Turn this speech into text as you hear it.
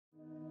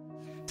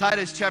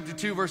Titus chapter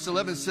 2 verse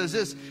 11 says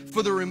this,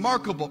 "For the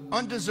remarkable,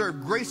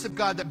 undeserved grace of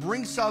God that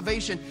brings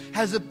salvation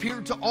has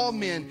appeared to all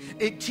men.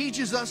 It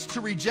teaches us to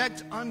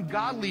reject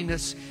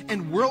ungodliness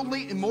and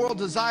worldly immoral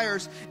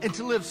desires and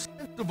to live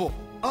sensible,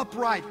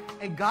 upright,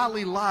 and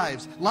godly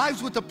lives.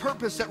 Lives with a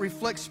purpose that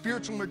reflects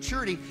spiritual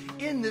maturity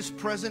in this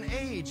present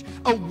age,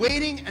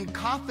 awaiting and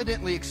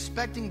confidently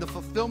expecting the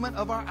fulfillment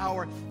of our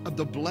hour of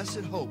the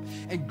blessed hope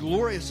and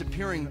glorious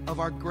appearing of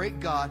our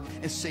great God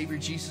and Savior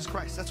Jesus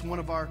Christ." That's one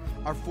of our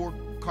four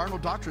cardinal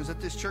doctrines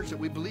at this church that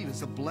we believe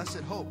is the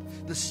blessed hope,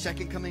 the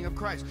second coming of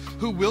Christ,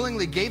 who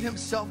willingly gave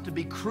himself to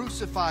be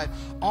crucified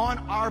on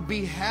our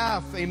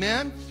behalf,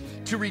 amen,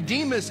 to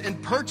redeem us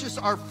and purchase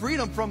our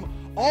freedom from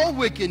all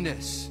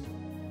wickedness,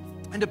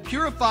 and to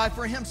purify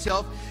for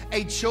himself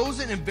a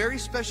chosen and very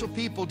special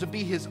people to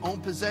be his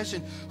own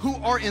possession, who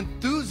are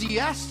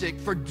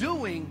enthusiastic for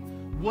doing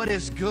what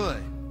is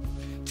good.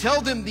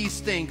 Tell them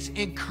these things,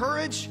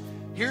 encourage,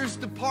 here's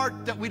the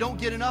part that we don't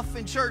get enough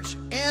in church,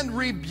 and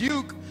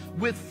rebuke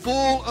with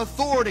full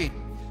authority.